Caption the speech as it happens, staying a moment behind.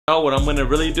What I'm gonna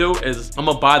really do is I'm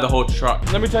gonna buy the whole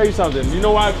truck. Let me tell you something. You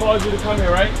know why I called you to come here,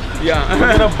 right? Yeah. I'm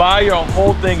gonna buy your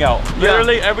whole thing out. Yeah.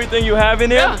 Literally everything you have in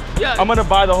here. Yeah. I'm gonna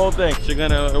buy the whole thing. So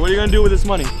what are you gonna do with this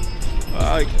money?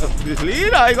 I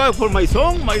got for my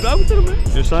son, my daughter, man.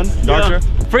 Your son, daughter.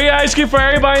 Yeah. Free ice cream for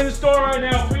everybody in the store right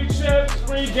now. Free chips,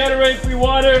 free Gatorade, free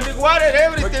water. Water,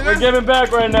 everything. We're giving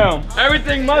back right now.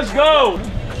 Everything must go.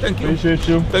 Thank you. Appreciate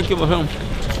you. Thank you for him.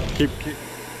 Keep.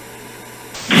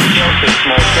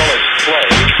 Small solid play.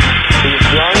 He's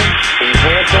young, he's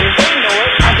handsome.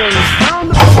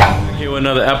 Here with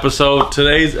another episode.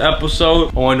 Today's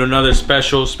episode, I want to do another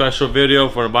special video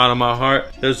for the bottom of my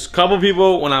heart. There's a couple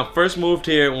people when I first moved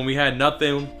here, when we had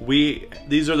nothing.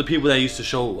 These are the people that used to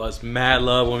show us mad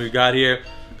love when we got here.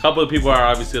 A couple of people are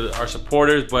obviously our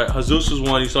supporters, but Jesus was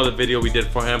one. You saw the video we did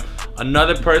for him.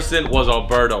 Another person was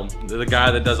Alberto, the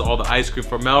guy that does all the ice cream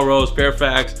for Melrose,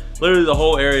 Fairfax, literally the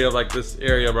whole area of like this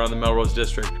area around the Melrose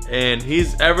district. And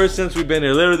he's, ever since we've been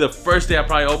here, literally the first day I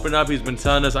probably opened up, he's been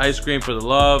selling us ice cream for the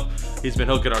love. He's been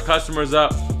hooking our customers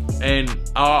up. And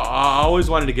I always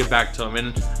wanted to get back to him.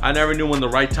 And I never knew when the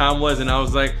right time was. And I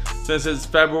was like, since it's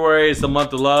February, it's the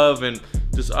month of love. And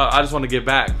I just want to get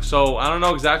back. So I don't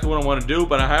know exactly what I want to do,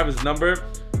 but I have his number.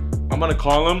 I'm going to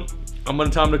call him. I'm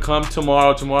going to tell him to come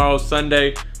tomorrow. Tomorrow's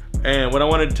Sunday. And what I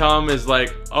want to tell him is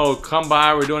like, oh, come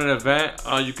by, we're doing an event.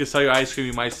 You can sell your ice cream,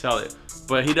 you might sell it.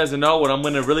 But he doesn't know. What I'm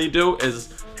going to really do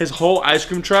is his whole ice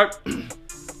cream truck, I'm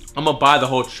going to buy the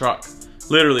whole truck.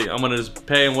 Literally, I'm going to just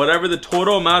pay him whatever the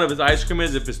total amount of his ice cream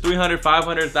is. If it's 300,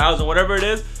 500, 1,000, whatever it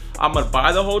is, I'm going to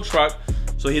buy the whole truck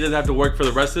so he doesn't have to work for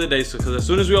the rest of the day. So, because as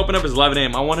soon as we open up, it's 11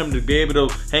 a.m. I want him to be able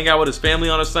to hang out with his family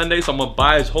on a Sunday. So I'm going to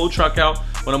buy his whole truck out.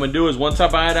 What I'm going to do is once I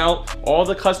buy it out, all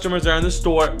the customers that are in the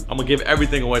store, I'm going to give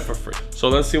everything away for free. So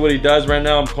let's see what he does right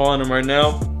now. I'm calling him right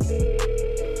now.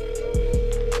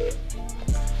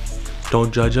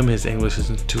 Don't judge him. His English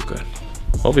isn't too good.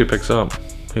 Hope he picks up.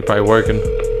 He's probably working.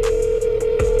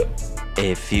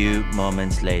 A few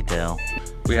moments later.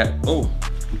 We had, oh.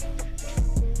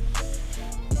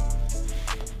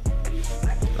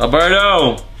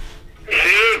 Alberto.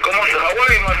 Sí, ¿cómo se how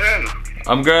are you, my friend?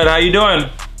 I'm good. How you doing?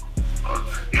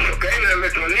 It's okay, let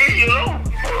me leave, you know,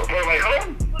 for my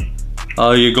home.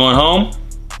 Oh, you're going home?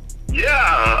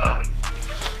 Yeah.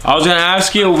 I was gonna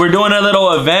ask you, we're doing a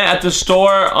little event at the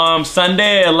store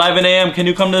Sunday at 11 a.m. Can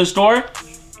you come to the store? Yeah,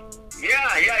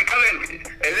 I come in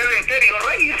 11:30, all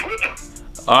right? It's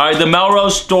good. All right, the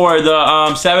Melrose store,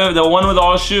 the the one with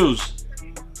all shoes.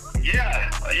 Yeah,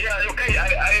 okay.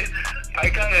 I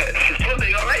can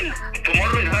Sunday, all right?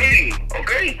 Tomorrow is Friday,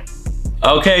 okay?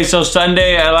 Okay, so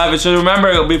Sunday at 11. So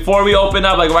remember, before we open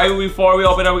up, like right before we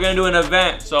open up, we're gonna do an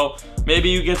event. So maybe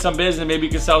you get some business, maybe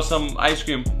you can sell some ice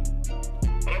cream. Okay,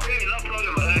 no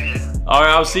problem. All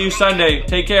right, I'll see you Sunday.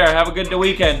 Take care. Have a good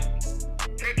weekend.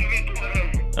 Take me to my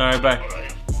All right, bye. All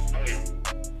right.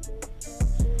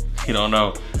 You don't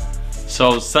know.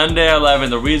 So Sunday at 11,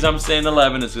 the reason I'm saying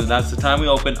 11 is because that's the time we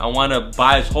open. I want to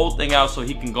buy his whole thing out so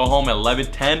he can go home at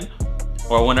 11:10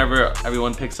 or whenever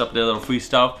everyone picks up their little free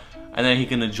stuff, and then he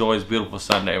can enjoy his beautiful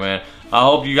Sunday, man. I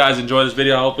hope you guys enjoy this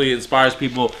video. Hopefully it inspires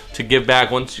people to give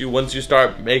back. Once you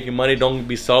start making money, don't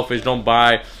be selfish. Don't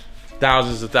buy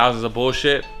thousands of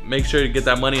bullshit. Make sure to get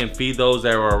that money and feed those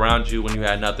that were around you when you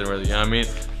had nothing really, you know what I mean?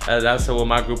 That's with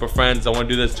my group of friends. I want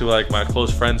to do this to like my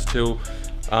close friends too.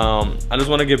 I just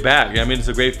want to give back. I mean, it's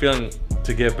a great feeling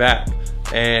to give back,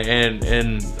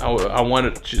 and I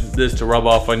wanted this to rub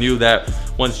off on you that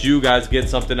once you guys get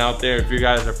something out there, if you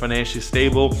guys are financially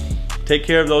stable, take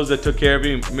care of those that took care of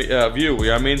you. You know what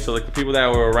I mean? So like the people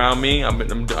that were around me, I've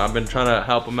been trying to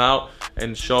help them out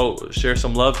and share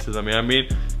some love to them. You know what I mean?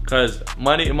 Because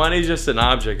money is just an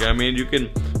object. You know what I mean? You can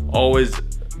always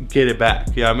get it back.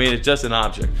 You know what I mean? It's just an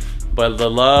object. But the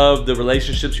love, the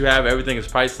relationships you have, everything is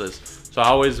priceless. So I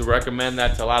always recommend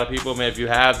that to a lot of people. Man, if you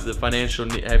have the financial,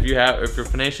 if you're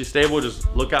financially stable, just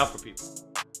look out for people.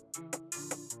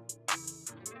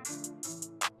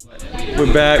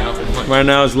 We're back. Right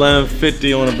now it's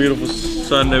 11:50 on a beautiful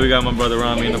Sunday. We got my brother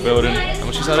Rami in the building. I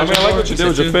like what you did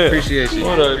with your fit. Appreciate you.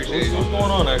 What's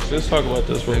going on actually? Let's talk about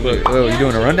this real quick. Wait, you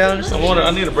doing a rundown or something?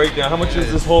 I need a breakdown. How much is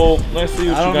this whole? Let's see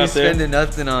what you got there. I don't be spending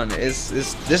nothing on it.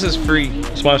 This is free.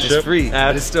 Sponsorship. It's free.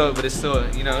 But it's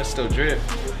still, you know, it's still drip.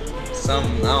 I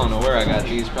don't know where I got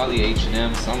these, probably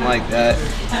H&M, something like that.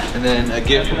 And then a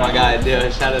gift from my guy Dale.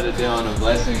 Shout out to Dale on a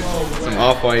blessing. Some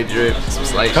off-white drip, some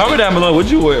slight. Comment down below, would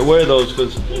you wear those?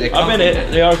 Because they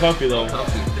are comfy though.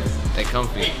 They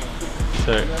comfy.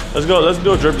 Sorry. Let's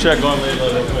do a drip check on it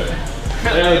real quick.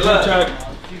 Hey, drip check.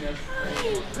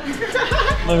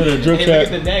 Look at the drip check.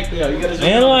 Look at the neck, yo. You gotta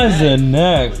analyze the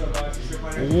neck.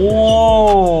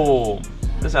 Whoa.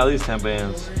 That's at least 10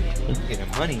 bands. Getting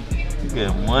money.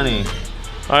 Getting money.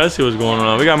 All right, let's see what's going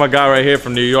on. We got my guy right here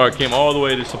from New York. Came all the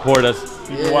way to support us.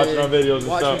 He's been watching our videos and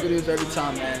stuff. Watching videos every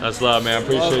time, man. That's love, man. I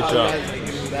appreciate y'all.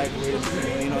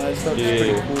 You know, that stuff is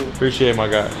pretty cool. Appreciate my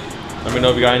guy. Let me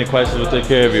know if you got any questions. We'll take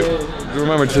care of you.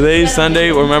 Remember, today's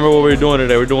Sunday. Remember what we're doing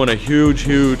today. We're doing a huge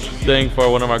thing for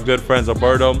one of our good friends,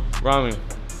 Alberto. Rami,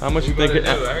 how much you think?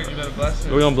 I heard you better bless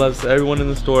him. We're gonna bless everyone in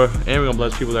the store, and we're gonna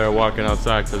bless people that are walking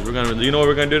outside. Cause we're gonna, you know what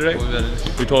we're gonna do today?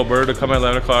 We told Alberto to come at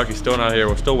 11 o'clock. He's still not here.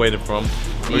 We're still waiting for him.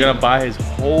 We're gonna buy his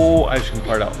whole ice cream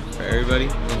cart out For everybody.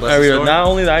 Not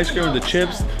only the ice cream, the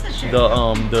chips,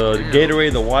 the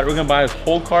Gatorade, the water. We're gonna buy his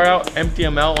whole car out, empty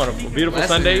him out on a beautiful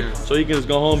Sunday, so he can just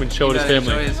go home and show his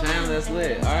family. Show his family. That's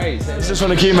lit. All right. This is from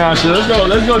the key mouse. Let's go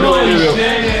do an interview.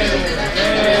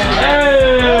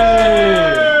 Hey!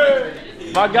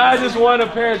 My guy just won a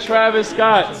pair of Travis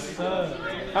Scott's.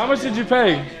 How much did you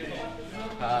pay?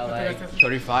 Like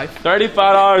 35.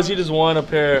 $35. He just won a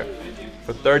pair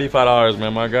for $35,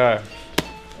 man. My guy.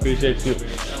 Appreciate you.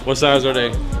 What size are they?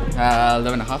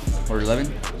 11.5 or 11.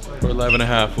 For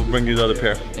 11.5. We'll bring you the other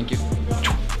pair. Thank you.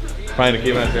 Find the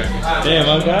key mat there. Damn,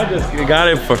 my guy just got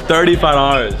it for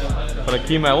 $35 for the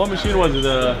key mat. What machine was it?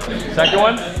 The second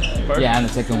one? First? Yeah, and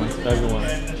the second one. Second one.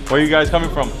 Where are you guys coming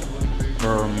from?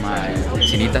 From my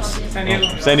Chinitas. San Diego.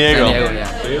 San Diego,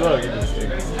 yeah. See, look,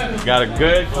 you got a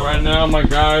good right now. My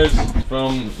guys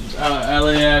from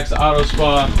LAX Auto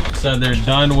Spa said they're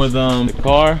done with the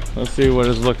car. Let's see what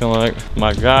it's looking like.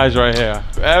 My guys right here.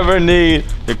 If you ever need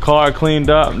your car cleaned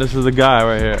up, this is the guy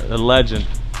right here, the legend.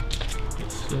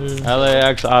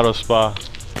 LAX Auto Spa.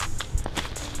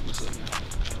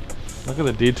 Look at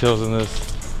the details in this.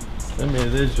 They made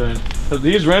this joint.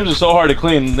 These rims are so hard to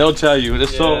clean. They'll tell you.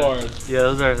 It's so hard. Yeah,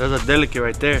 those are delicate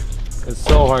right there. It's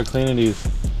so hard cleaning these.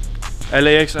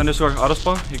 LAX_Auto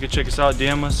Spa. You can check us out.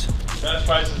 DM us. Best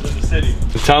prices in the city.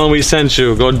 Tell them we sent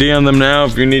you. Go DM them now.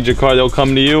 If you need your car, they'll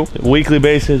come to you. Weekly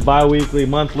basis, bi-weekly,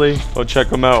 monthly. Go check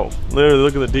them out. Literally,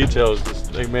 look at the details.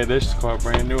 They made this car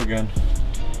brand new again.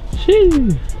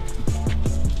 Sheesh.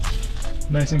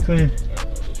 Nice and clean.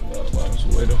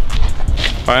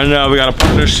 Right now, we got a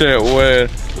partnership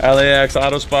with LAX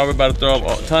Auto Spa. We're about to throw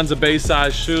up tons of base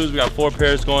size shoes. We got 4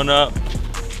 pairs going up.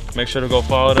 Make sure to go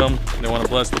follow them. They want to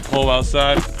bless the pole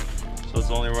outside, so it's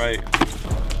only right.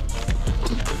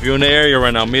 If you're in the area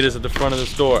right now, meet us at the front of the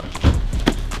store.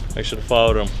 Make sure to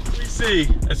follow them. We see,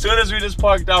 as soon as we just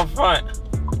parked out front,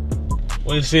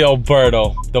 we see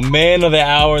Alberto, the man of the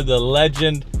hour, the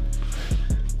legend.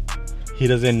 He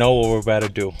doesn't know what we're about to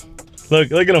do.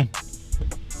 Look at him.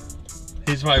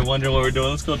 He's probably wondering what we're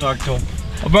doing. Let's go talk to him.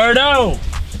 Alberto!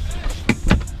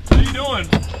 What are you doing?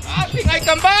 I think I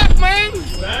come back, man.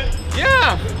 Back?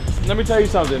 Yeah. Let me tell you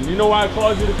something. You know why I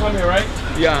called you to come here, right?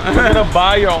 Yeah. I'm gonna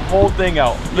buy your whole thing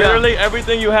out. Literally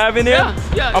everything you have in here.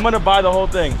 Yeah. I'm gonna buy the whole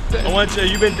thing. I want you.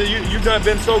 You've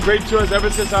been so great to us ever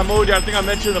since I moved here. I think I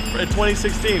met you in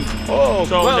 2016. Oh.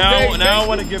 So well, now I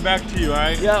want to give back to you. All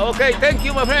right? Yeah. Okay. Thank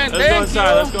you, my friend. Let's go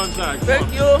inside. Let's go inside. Come Thank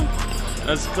on. you.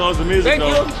 Let's close the music. Thank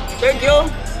you. Thank you.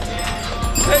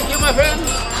 Thank you, my friend.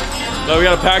 So we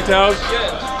got a packed house.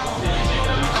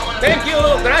 Yeah. Thank you.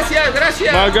 Gracias.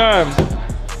 My God.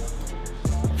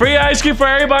 Free ice cream for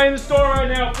everybody in the store right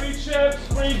now. Free chips,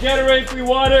 free Gatorade, free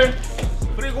water.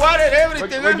 Free water,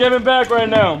 everything. We're giving back right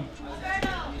now.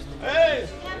 Hey.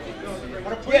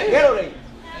 Gatorade.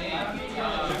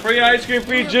 Free ice cream,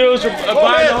 free juice. We're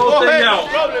buying the whole thing out.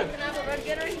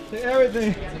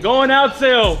 Everything. Going out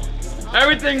sale.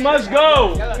 Everything must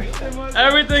go.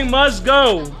 Everything must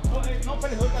go.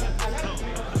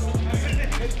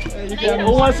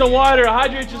 Who wants some water?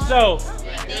 Hydrate yourself.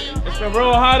 It's been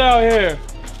real hot out here.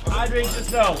 Hydrate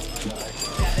yourself.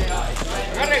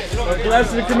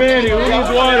 Bless the community. Who needs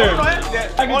water?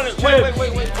 Wait.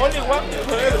 Only one.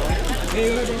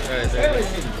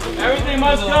 Everything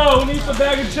must go. Who needs a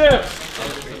bag of chips?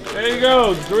 There you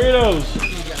go. Doritos.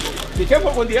 Be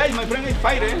careful with the ice, my friend. It's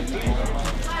fire,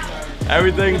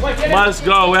 Everything must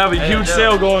go. We have a huge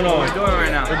sale going on. What we're doing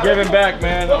right now. We're giving back,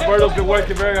 man. Alberto's been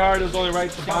working very hard. It's only right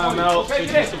to buy them out so you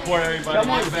can support everybody.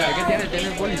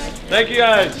 Thank you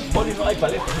guys.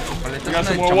 You got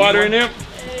some more water in there?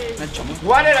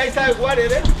 Water, I said water,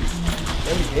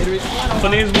 Who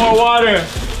needs more water?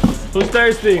 Who's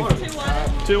thirsty?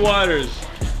 2 waters.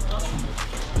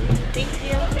 Thank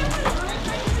you.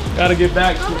 Gotta get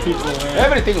back to people, man.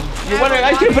 Everything. You want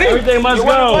ice cream free? Everything must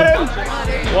go.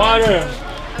 Water.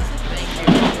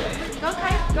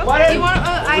 Go. Water. You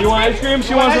want You want ice cream?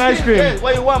 She wants an ice cream. Yes,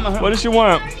 what you want, man? What does she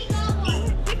want?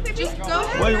 Just go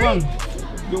ahead. What you want?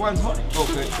 You want Sonic?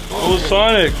 Okay. Oh,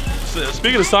 Sonic.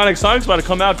 Speaking of Sonic, Sonic's about to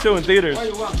come out too in theaters. What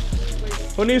you want?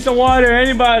 Who needs some water?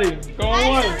 Anybody? Go on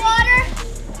water. Water.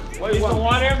 What, you want some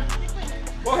water?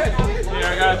 Go ahead. Here,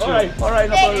 I got you. All right,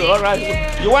 no problem. All right.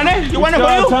 You want it? You want it for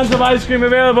Still you? tons of ice cream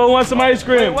available. Who wants some ice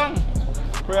cream? What do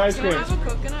Free ice cream. Have a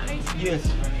coconut ice cream. Yes.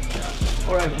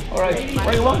 All right.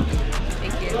 What do you want?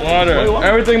 Thank you. Water.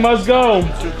 Everything must go.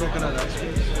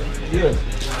 Yes.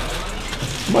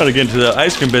 I'm about to get into the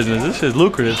ice cream business. This is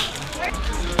lucrative.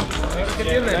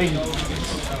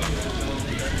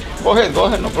 Go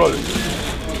ahead, no problem.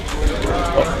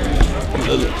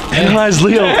 Analyze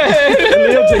Leo.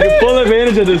 Leo taking full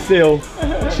advantage of this sale.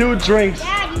 2 drinks,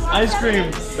 ice cream.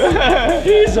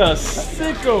 He's a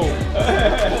sicko.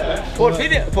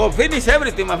 For finish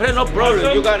everything, my friend, no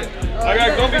problem. You got it. I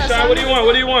got Don't Be Shy. What do you want?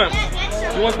 What do you want?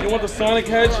 You want the Sonic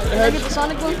hedge? Get the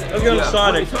Sonic one. Let's get the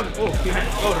Sonic.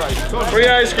 All right. Free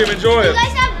ice cream. Enjoy You it.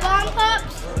 guys have bomb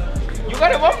pops? You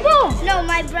got it, one more. No,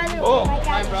 my brother. Oh.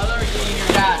 My brother.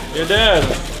 Your dad.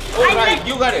 All right,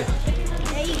 you got it.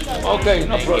 There you go. Okay,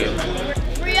 no problem.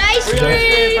 Free ice Free ice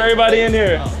cream for everybody in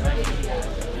here.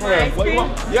 What do you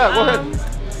want? Yeah, go ahead.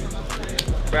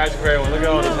 Free ice cream for everyone. Look at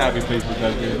all these happy faces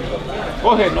out there. Go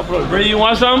ahead, no problem. Bree, you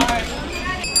want some?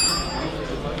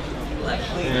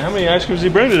 Yeah, how many ice creams did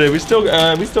you bring today? We still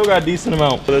got a decent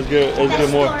amount. Let's get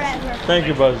more. Thank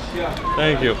you, Buzz.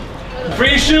 Thank you.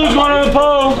 Free shoes going on the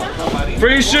pole.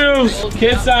 Free shoes.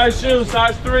 Kid size shoes,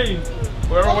 size 3.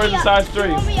 Whoever wears a size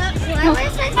 3.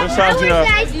 What size you are?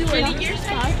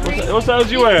 What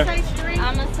size you wear?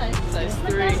 I'm a size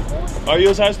 3. Are you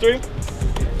a size 3?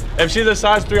 If she's a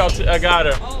size 3, I got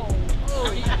her.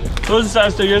 Who's a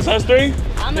size 3? You're a size 3?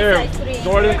 I'm Here, a size 3.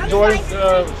 Jordan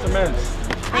cements.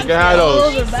 You can have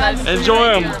those.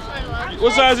 Enjoy them.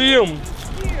 What size are you?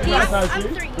 I'm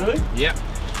 3. Really? Yeah.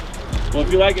 Well,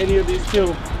 if you like any of these two,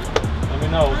 let me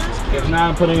know. If not,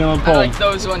 I'm putting it on the I pole. like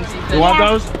those ones. You want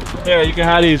those? Here, you can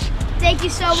have these. Thank you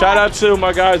so much. Shout out to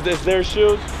my guys. It's their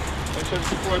shoes. Make sure to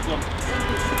support them.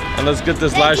 And let's get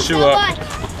this last shoe up.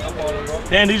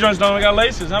 Damn, these joints don't got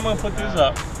laces. I'm gonna put these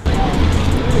up.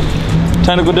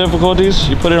 Technical difficulties.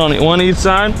 You put it on one each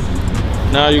side.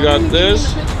 Now you got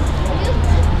this.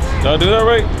 Did I do that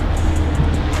right?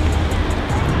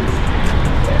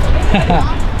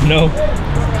 No.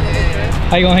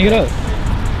 How you gonna hang it up?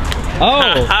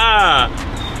 Oh! Oh,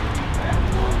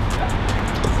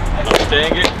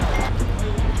 dang it.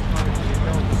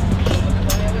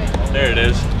 There it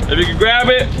is. If you can grab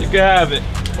it, you can have it.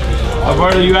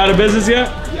 Alberto, you out of business yet?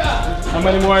 Yeah. How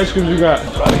many more ice creams you got?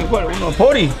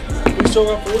 40. You still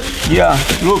got 40? Yeah,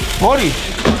 look, 40.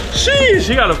 Sheesh,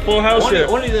 he got a full house here.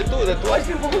 Only the two ice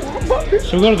cream.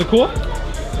 Should we go to the cool?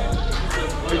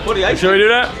 40 ice Should we do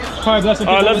that? Alright, let's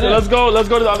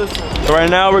go to the other store. So right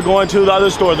now we're going to the other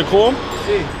store, the cool?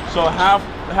 cream. So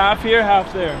half here,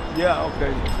 half there. Yeah,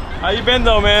 okay. How you been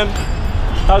though, man?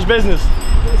 How's business?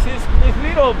 It's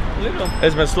little.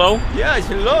 It's been slow? Yeah, it's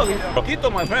low. Poquito,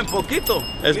 my friend, poquito.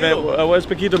 It's been, what does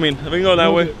Paquito mean? We can go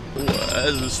that way.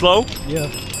 Is it slow? Yeah.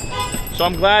 So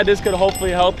I'm glad this could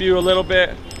hopefully help you a little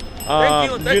bit.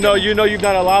 Thank you. You know you've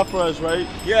done a lot for us, right?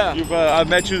 Yeah. I've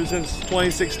met you since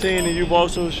 2016 and you've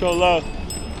also shown love.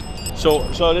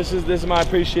 So this is my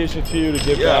appreciation to you to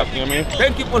give back, you know what I mean?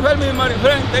 Thank you for helping me, my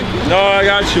friend. Thank you. No, I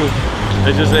got you.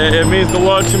 It's just, it means the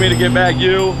world to me to get back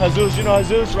you. Jesus, you know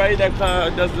Jesus, right? That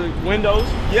does the windows.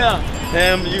 Yeah.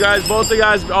 And you guys, both the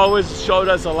guys always showed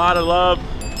us a lot of love.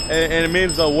 And it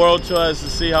means the world to us to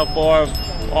see how far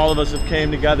all of us have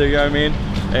came together, you know what I mean?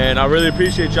 And I really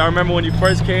appreciate you. I remember when you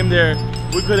first came there,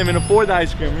 we couldn't even afford the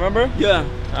ice cream, remember? Yeah.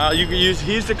 He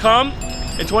used to come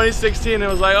in 2016 and it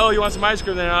was like, oh, you want some ice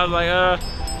cream? And I was like,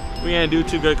 we ain't do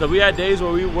too good, because we had days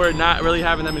where we were not really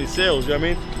having that many sales, you know what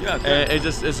I mean? Yeah. And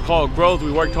it's called growth.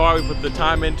 We worked hard, we put the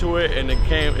time into it, and we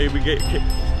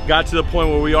got to the point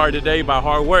where we are today by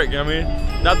hard work, you know what I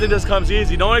mean? Nothing just comes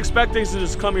easy. Don't expect things to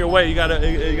just come your way. You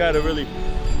gotta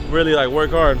really like work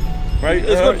hard, right?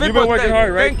 You've been working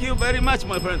hard, right? Thank you very much,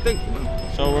 my friend. Thank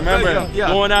you. So remember,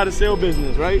 going out of sale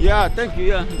business, right? Yeah, thank you.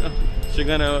 Yeah. So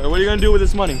what are you gonna do with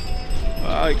this money?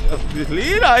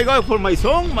 I go for my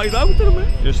son, my daughter,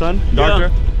 man. Your son,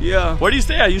 doctor? Yeah. Where do you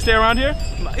stay at? You stay around here?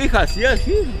 Hijas, yes,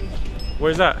 here.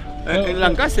 Where's that? In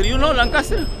Lancaster, you know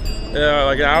Lancaster?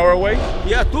 Like an hour away?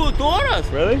 Yeah, 2 hours.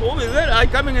 Really? Over there. I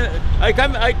coming in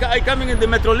the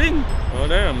Metrolink. Oh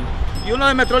damn. You know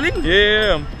the Metrolink?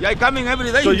 Yeah. Yeah, I coming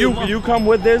every day. So you come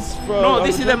with this? No,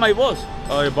 this is my boss.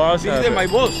 Oh, your boss? This is my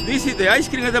boss. This is the ice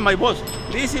cream is my boss.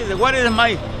 This is the water is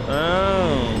my.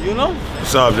 Oh. You know?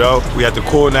 What's up, Joe? We at the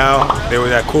Cool now. They were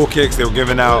at Cool Kicks. They were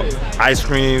giving out ice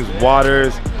creams,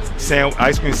 waters,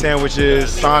 ice cream sandwiches,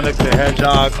 Sonic the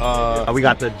Hedgehog. We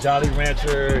got the Jolly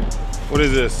Rancher What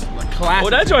is this? Classic. Oh,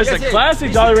 that joint's a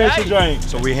classic Jolly Rancher joint.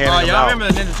 So we handing them y'all out.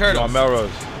 remember the Ninja Turtles? On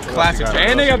Melrose. Classic.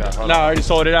 And they got, nah, I already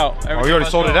sold it out. Oh, you already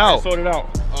sold it out? Sold it out.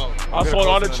 I sold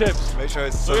all the chips. Make sure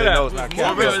it's so Look they at know that. it's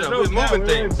not capped. We're moving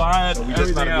things. We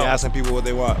just gotta be asking people what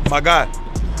they want. My guy.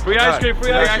 Free ice cream,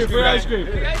 free ice cream, free ice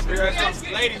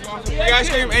cream. Ladies, want some free ice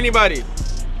cream? Anybody?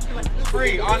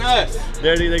 Free on us.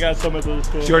 They got some at the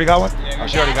school. She already got one? Oh,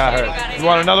 she already got her. You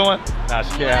want another one? Nah,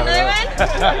 she can't have it.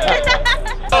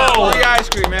 Oh, free ice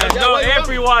cream, man. No, and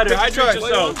free water. Hydrate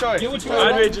yourself.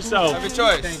 Hydrate yourself. Have a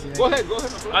choice. Go ahead.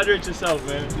 Hydrate yourself,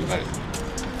 man.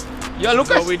 Yo, Lucas.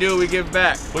 What we do, we give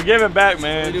back. We're giving back,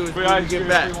 man. Free ice cream,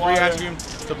 back. Free ice cream.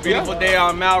 It's a beautiful day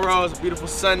on Melrose. A beautiful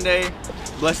Sunday.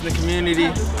 Blessing the community.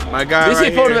 My guy This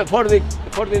right is here. for the call.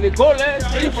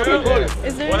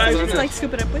 Is there anything to like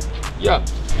scoop it up with? Yeah.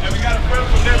 And we got a friend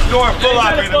from next door, Full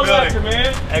Locker in the building.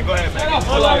 Man. Hey, go ahead, man.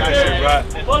 Full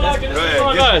Locker. Full Locker, this is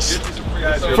on us.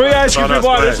 Free ice cream, free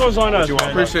water. This one's on us.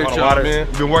 Appreciate you, man.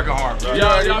 You've been working hard, bro.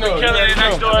 Y'all been killing it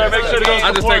next door. Make sure to go.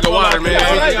 I just take a water, man.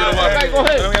 Go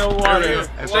ahead. Water.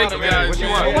 Thank you, man. What you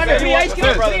want? Free ice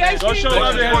cream, free ice Go cream. show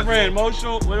love to your friend. Motion,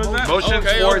 what was that? Motion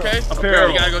Sports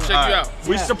Apparel. We gotta go check you out.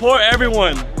 We support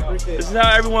everyone. This is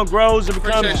how everyone grows and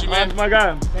becomes. Appreciate you, man. My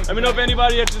guy. Let me know if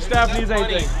anybody at your staff needs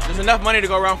anything. There's enough money to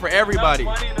go around for everybody.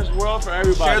 There's enough money in this world for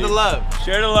everybody. Share the love.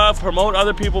 Share the love. Promote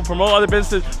other people. Promote other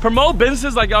businesses. Promote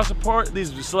businesses like y'all support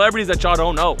these celebrities that y'all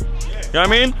don't know. You know what I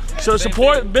mean? So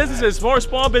support businesses, support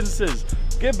small businesses.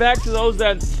 Give back to those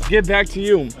that give back to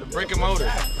you. Brick and mortar.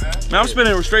 Man, I'm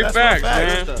spinning with straight facts,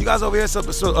 man. You guys over here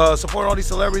support all these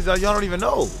celebrities that y'all don't even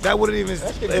know. That wouldn't even,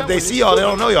 if they see y'all, they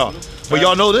don't know y'all. But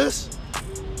y'all know this?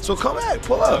 So come back,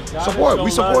 pull up, support. We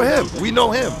support him. We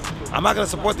know him. I'm not gonna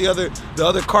support the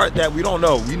other cart that we don't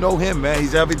know. We know him, man.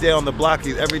 He's every day on the block.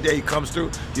 Every day he comes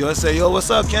through. You always say, yo, what's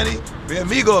up, Kenny? Mi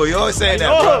amigo. You always saying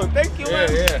that, bro. Thank you, man.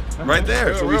 Yeah. Right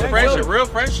there. So Real friendship, real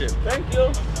friendship. Thank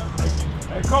you.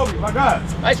 Hey, Kobe, my God.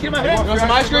 Ice cream, my friend. You want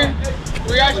some ice cream?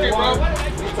 Free ice cream, bro.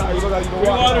 Free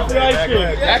water, free ice cream.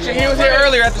 Actually, he was here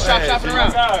earlier at the shop shopping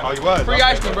around. Oh, you was? Free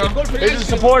ice cream, bro. This is a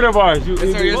supporter of ours. Yes,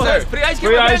 sir. Yes, sir. Free ice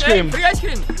cream, Free my ice friend. cream. Free ice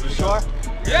cream. You sure?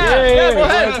 Yeah, go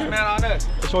ahead. Man, on us.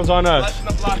 This one's on us. Blessing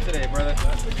the block today, brother.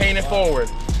 Paying it forward.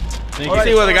 You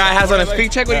see what the guy has on his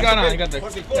feet? Check what he got on. He got the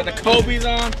Kobe's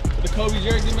on, the Kobe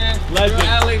jersey, man. Legend. Real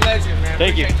LA legend, man.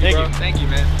 Thank you, Appreciate thank you. Thank you,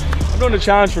 man. I'm doing a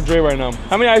challenge for Dre right now.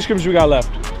 How many ice creams we got left?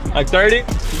 Like 30?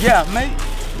 Yeah, mate.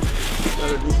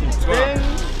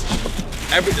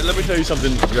 Let me tell you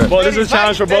something. Well, this is a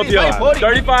challenge for both of y'all. 40.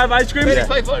 35 ice creams?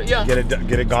 35, 40, yeah.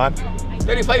 Get it gone?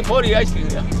 35, 40 ice cream,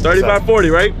 yeah. 35, 40,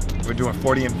 right? We're doing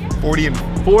 40 and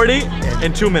 40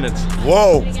 in 2 minutes.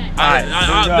 Whoa.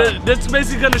 This is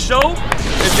basically gonna show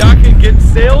if y'all can get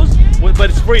sales, but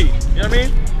it's free. You know what I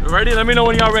mean? Ready? Let me know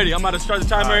when y'all ready. I'm about to start the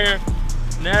timer here.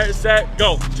 There, set,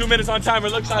 go. 2 minutes on timer.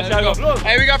 Look, Sean, go.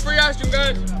 Hey, we got free ice cream,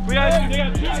 guys. Free ice cream.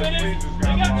 They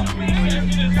got 2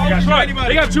 minutes.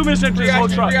 They got 2 minutes into this whole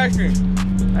truck. Free ice cream.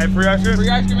 Hey, free ice cream? Free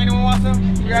ice cream. Anyone want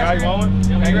some? Free ice cream. You want one?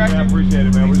 Free ice I cream. appreciate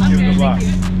it, man. We're just giving it a block.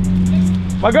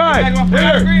 My guy, Free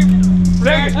ice here. cream.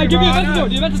 Free ice Hey, cream, give me bro, the Aventador.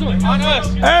 The Aventador. on us.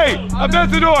 Hey,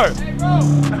 Alberto.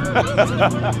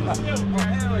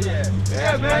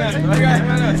 Yeah,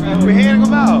 man. We're handing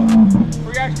them out.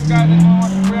 Free ice cream, guys. Anyone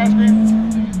want some free ice cream?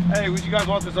 Hey, what you guys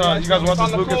want this? You guys want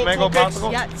this Lucas Mango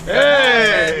popsicle? Yes.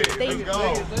 Hey, Thank you. let's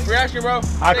go. Free ice cream, bro.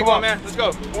 Alright, come on, man. Let's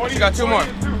go. We got 2 more.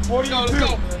 42. Let's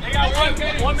go. They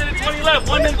got 1 minute 20 left.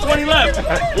 1 minute 20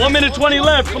 left. 1 minute 20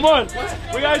 left. Come on.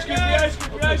 Free ice cream. Free ice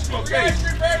cream. Free ice cream. Free ice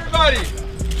cream for everybody.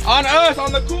 On us,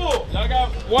 on the cool. Y'all got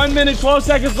 1 minute 12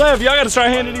 seconds left. Y'all got to start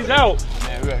handing these out.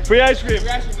 Free ice cream. Free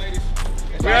ice cream, ladies.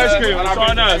 Free ice cream. It's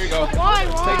on us. Here we go. Why?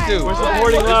 Take 2. We're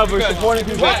supporting love. We're supporting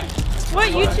people. What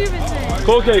YouTube is it?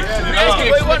 Cool cakes.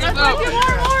 Wait, what? Get more.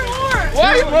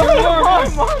 Why?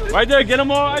 More. Right there. Get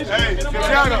them all ice cream. Hey, Get them all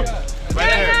Santiago. ice cream. Right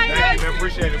there. Thank you, man.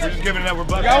 Appreciate it. We're just giving it up. We're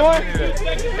blessed. Got one?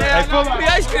 Hey, full Free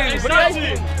ice cream. Free ice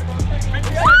cream.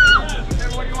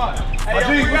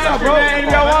 G, what's up, bro?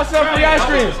 Anybody want some free ice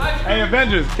cream? Hey,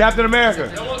 Avengers, Captain America.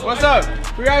 What's up?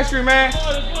 Free ice cream, man.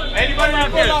 Anybody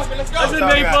want Foot Locker? Let's go. This is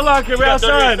Nate Foot Locker. We're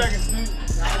outside.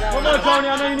 Come on, Tony.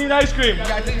 I know you need ice cream.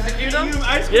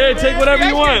 Yeah, take whatever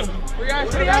you want. Free ice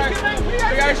cream.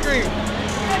 Free ice cream.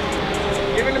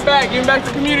 Give it back. Give it back to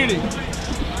the community.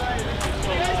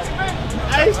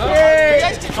 Ice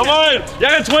cream. Come on. Y'all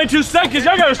got 22 seconds.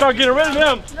 Y'all got to start getting rid of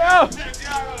them.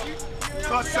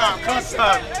 Clutch time, clutch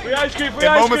time. Free ice cream. Free In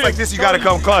ice cream. moments like this, you gotta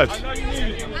come clutch. I'm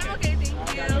okay,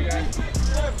 thank you.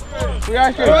 Free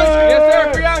ice cream. Yes,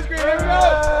 sir. Free ice cream. Let's go.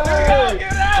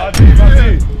 Give it out.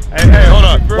 Hey, hold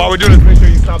on. While we're doing this, make sure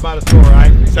you stop by the store, all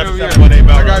right? 7718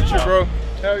 Melrose. I got you, bro.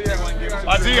 Hell yeah.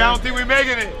 I don't think we're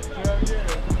making it.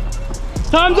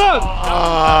 Time's up.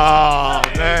 Oh,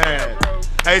 man.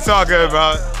 Hey, it's all good,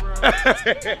 bro.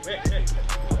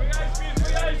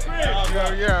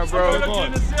 Yeah, bro.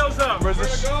 Getting the seals up. Where's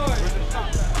this?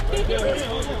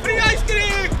 Free ice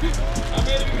cream! How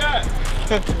many we got?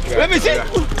 Let me see.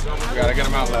 Gotta get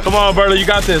them out left. Come on, Alberto, you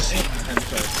got this.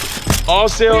 All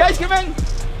sealed. Free ice cream, man.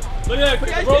 Look at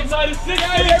that. Roadside is 60. I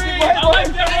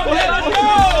like that.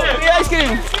 Free ice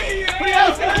cream. Free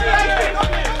ice cream.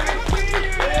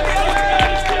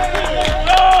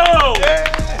 Oh!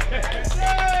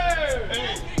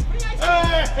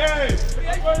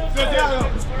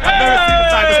 I've never seen the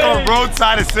type. It's called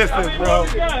roadside assistance, bro.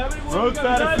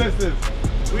 Roadside assistance.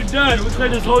 We done. We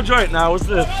cleared this whole joint now. What's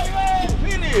this?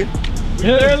 We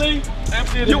literally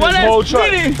emptied this whole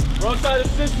truck. Roadside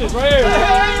assistance right here.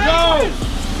 Go!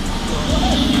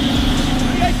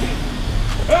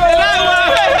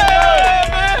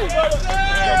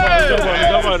 Jump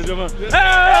on.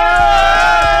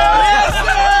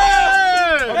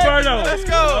 Alberto, let's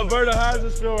go. Alberto, how does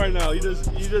this feel right now? You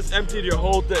just emptied your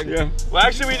whole thing. Yeah. Well,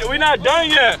 actually, we not done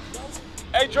yet.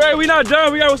 Hey, Dre, we not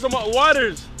done. We got some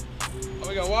waters. Oh,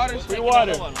 we got waters? Free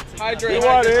water. Hydrate. Free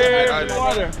water. Here, free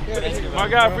water. My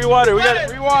God, free water. We got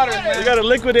free water, man. We got to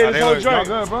liquidate this whole joint.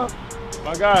 Good, bro.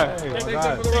 My God. Hey,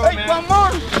 one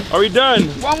more. Are we done?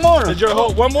 One more. Did your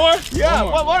whole one more? Yeah.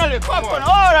 One more.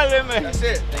 Órale, man. That's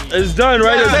it. It's done,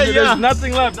 right? There's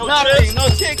nothing left. No nothing. No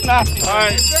chick, nothing. All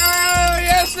right.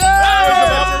 Yes, sir.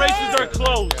 Hours of operations are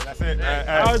closed. Yeah, that's it.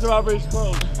 Hours of operations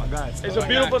closed. My God. It's a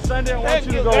beautiful Sunday. I want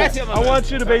you to go. Gracias, I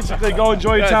want you to basically go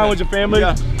enjoy your time with your family.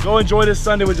 Go enjoy this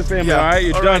Sunday with your family. All right,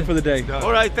 you're done for the day.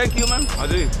 All right, thank you, man.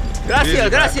 Adi. Gracias,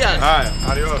 gracias. All right,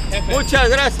 adios. Muchas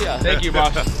gracias. Thank you,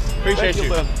 boss. Appreciate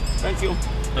you. Thank you.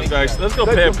 Let's go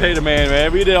pay the man,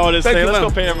 man. We did all this thing. Let's go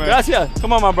pay him, man. Gracias.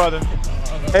 Come on, my brother.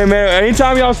 Hey, man,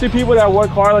 anytime y'all see people that work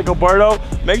hard like Alberto,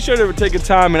 make sure they're taking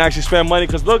time and actually spend money.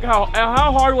 Because look how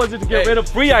hard was it to get rid of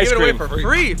free ice cream? Give it away for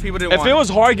free if people didn't want it. If it was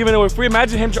hard giving it away free,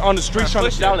 imagine him on the streets trying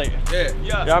to sell it. Yeah. You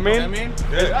know what I mean?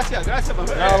 Gracias,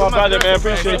 my brother, man.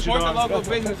 Appreciate you, support the local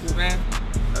businesses, man.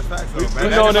 That's facts, though, man.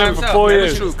 We've known them for 4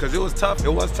 years. Because it was tough. It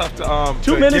was tough to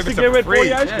 2 minutes to get rid of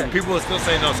free ice cream. People are still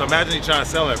saying no. So imagine you trying to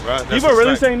sell it, bro. People are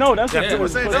really saying no. That's what people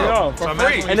saying no. For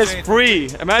free. And it's free.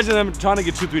 Imagine them trying to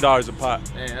get $2, $3 a pot.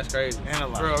 Man, that's crazy.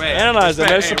 Analyze it,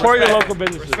 man. Support your local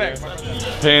businesses, man.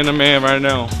 Paying the man right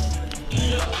now.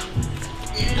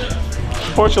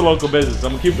 Support your local business.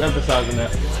 I'm gonna keep emphasizing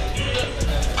that.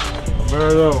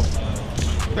 Alberto.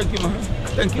 Thank you, man.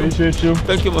 Thank you. Appreciate you.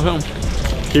 Thank you, man.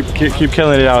 Keep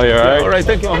killing it out here, all right? All right,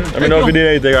 thank you. Let me know if you need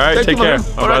anything, all right? Take care.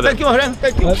 All right, thank you, man.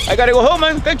 Thank you. I gotta go home,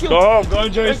 man. Thank you. Go home. Go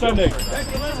enjoy your Sunday. Small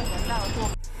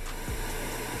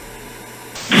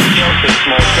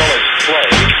solid play.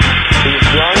 He's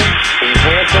young, he's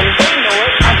handsome, they know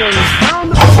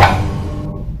it.